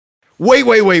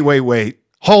Wait.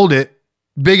 Hold it.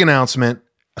 Big announcement,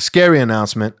 a scary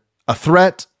announcement, a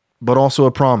threat, but also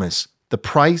a promise. The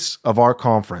price of our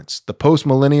conference, the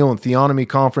Post-Millennial and Theonomy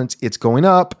Conference, it's going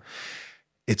up.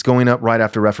 It's going up right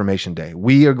after Reformation Day.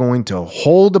 We are going to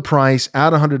hold the price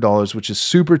at $100, which is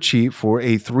super cheap for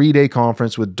a 3-day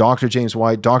conference with Dr. James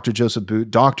White, Dr. Joseph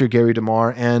Boot, Dr. Gary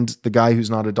DeMar, and the guy who's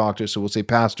not a doctor, so we'll say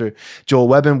Pastor Joel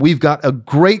Webben. We've got a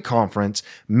great conference,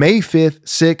 May 5th,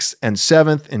 6th, and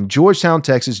 7th in Georgetown,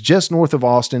 Texas, just north of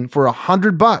Austin for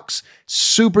 $100.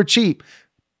 Super cheap,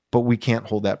 but we can't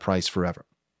hold that price forever.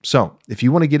 So if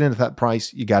you want to get into that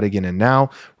price, you got to get in now,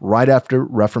 right after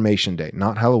Reformation Day,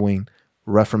 not Halloween.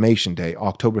 Reformation Day,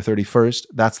 October 31st.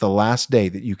 That's the last day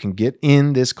that you can get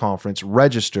in this conference,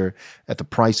 register at the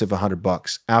price of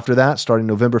 $100. After that, starting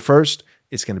November 1st,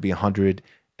 it's going to be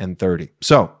 $130.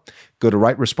 So go to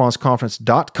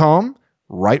rightresponseconference.com,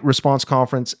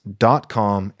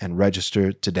 rightresponseconference.com, and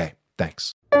register today.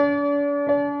 Thanks.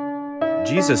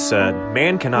 Jesus said,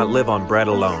 "Man cannot live on bread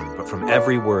alone, but from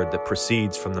every word that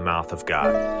proceeds from the mouth of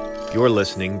God." You're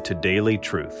listening to Daily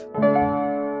Truth.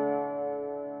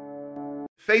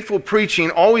 Faithful preaching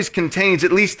always contains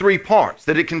at least 3 parts,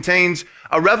 that it contains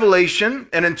a revelation,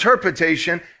 an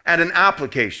interpretation, and an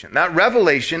application. That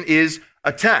revelation is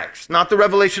a text, not the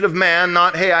revelation of man,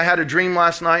 not, hey, I had a dream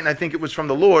last night and I think it was from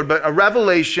the Lord, but a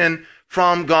revelation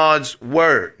from God's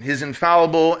word, his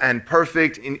infallible and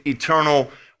perfect and eternal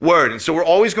word. And so we're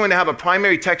always going to have a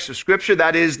primary text of scripture,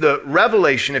 that is the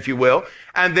revelation, if you will.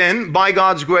 And then by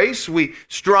God's grace, we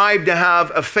strive to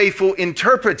have a faithful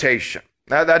interpretation.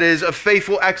 That is a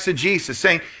faithful exegesis,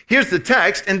 saying, here's the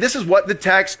text, and this is what the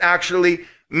text actually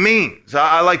means.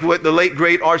 I like what the late,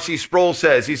 great R.C. Sproul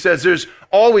says. He says there's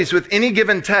always, with any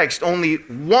given text, only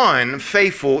one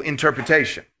faithful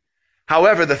interpretation.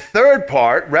 However, the third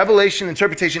part, revelation,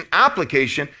 interpretation,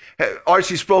 application,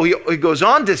 R.C. Sproul, he goes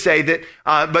on to say that,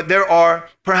 but there are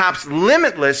perhaps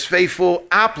limitless faithful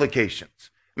applications.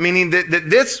 Meaning that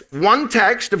this one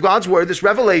text of God's word, this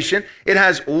revelation, it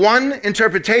has one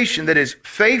interpretation that is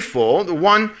faithful, the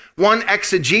one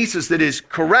exegesis that is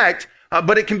correct,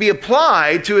 but it can be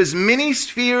applied to as many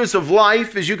spheres of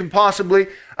life as you can possibly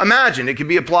imagine. It can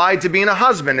be applied to being a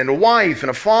husband and a wife and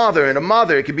a father and a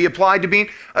mother. It can be applied to being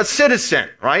a citizen,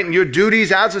 right? And your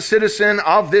duties as a citizen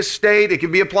of this state. It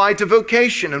can be applied to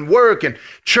vocation and work and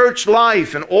church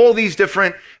life and all these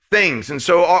different things. And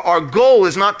so our goal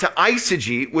is not to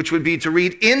eisegete, which would be to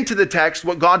read into the text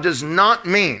what God does not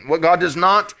mean, what God does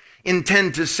not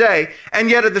intend to say. And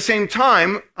yet at the same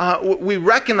time, we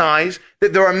recognize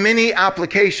that there are many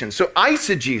applications. So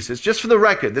eisegesis, just for the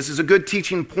record, this is a good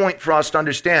teaching point for us to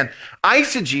understand.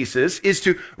 Eisegesis is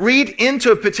to read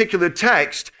into a particular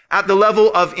text at the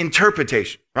level of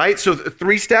interpretation, right? So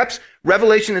 3 steps: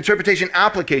 revelation, interpretation,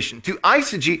 application. To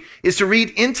eisegete is to read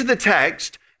into the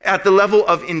text at the level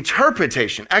of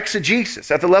interpretation,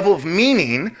 exegesis, at the level of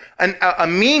meaning, a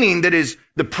meaning that is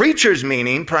the preacher's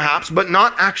meaning, perhaps, but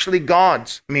not actually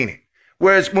God's meaning.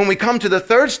 Whereas when we come to the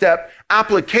third step,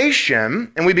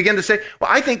 application, and we begin to say, well,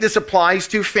 I think this applies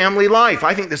to family life.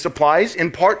 I think this applies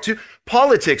in part to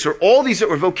politics or all these,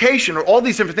 or vocation, or all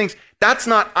these different things. That's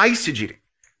not eisegeting.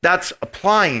 That's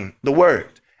applying the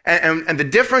word. And the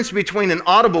difference between an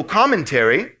audible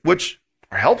commentary, which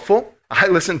are helpful, I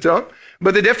listen to them,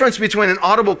 but the difference between an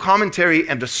audible commentary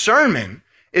and a sermon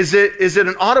is that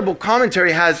an audible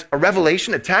commentary has a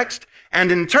revelation, a text,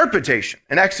 and an interpretation,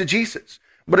 an exegesis.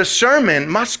 But a sermon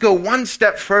must go one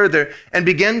step further and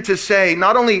begin to say,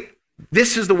 not only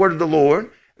this is the word of the Lord,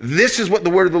 this is what the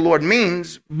word of the Lord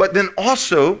means, but then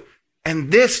also,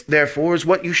 and this, therefore, is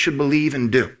what you should believe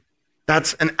and do.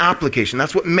 That's an application.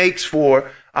 That's what makes for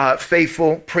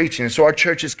faithful preaching. And so our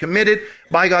church is committed,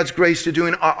 by God's grace, to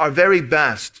doing our very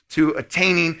best to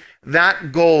attaining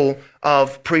that goal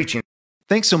of preaching.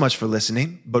 Thanks so much for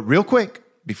listening. But real quick,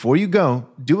 before you go,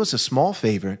 do us a small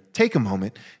favor, take a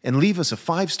moment, and leave us a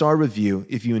 5-star review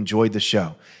if you enjoyed the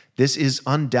show. This is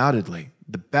undoubtedly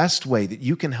the best way that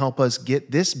you can help us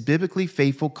get this biblically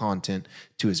faithful content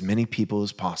to as many people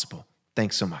as possible.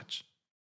 Thanks so much.